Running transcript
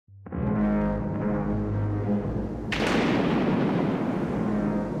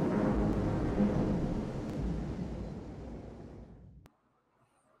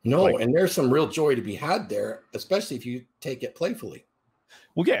No, and there's some real joy to be had there, especially if you take it playfully.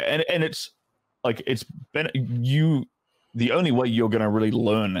 Well, yeah, and it's like the only way you're going to really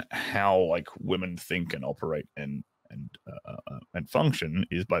learn how like women think and operate and function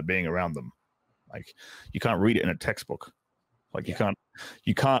is by being around them. Like you can't read it in a textbook. Like you can't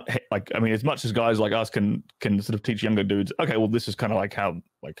like, I mean, as much as guys like us can sort of teach younger dudes, okay, well, this is kind of like how,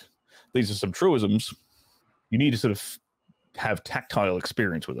 like, these are some truisms. You need to sort of have tactile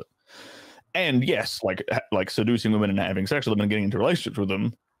experience with it. And yes, like seducing women and having sex with them and getting into relationships with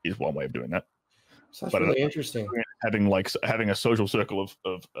them is one way of doing that. So that's really interesting. Having a social circle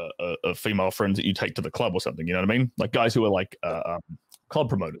of female friends that you take to the club or something, you know what I mean? Like guys who are like club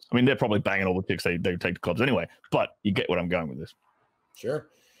promoters. I mean, they're probably banging all the chicks they take to clubs anyway, but you get what I'm going with this. Sure.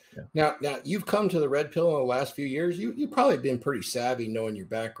 Yeah. Now you've come to the Red Pill in the last few years. You've probably been pretty savvy knowing your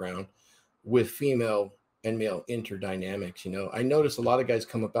background with female and male interdynamics. You know, I notice a lot of guys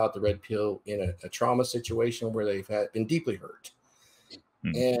come about the Red Pill in a trauma situation where they've been deeply hurt.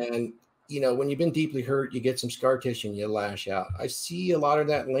 And, you know, when you've been deeply hurt, you get some scar tissue and you lash out. I see a lot of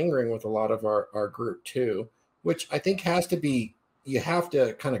that lingering with a lot of our group too, which I think has to be, you have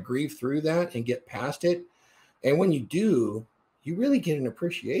to kind of grieve through that and get past it. And when you do, you really get an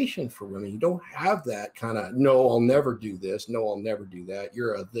appreciation for women. You don't have that kind of, no, I'll never do this. No, I'll never do that.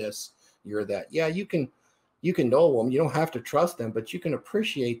 You're a this, you're that. Yeah, you can know them. You don't have to trust them, but you can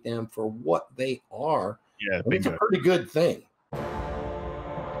appreciate them for what they are. Yeah, it's a pretty good thing.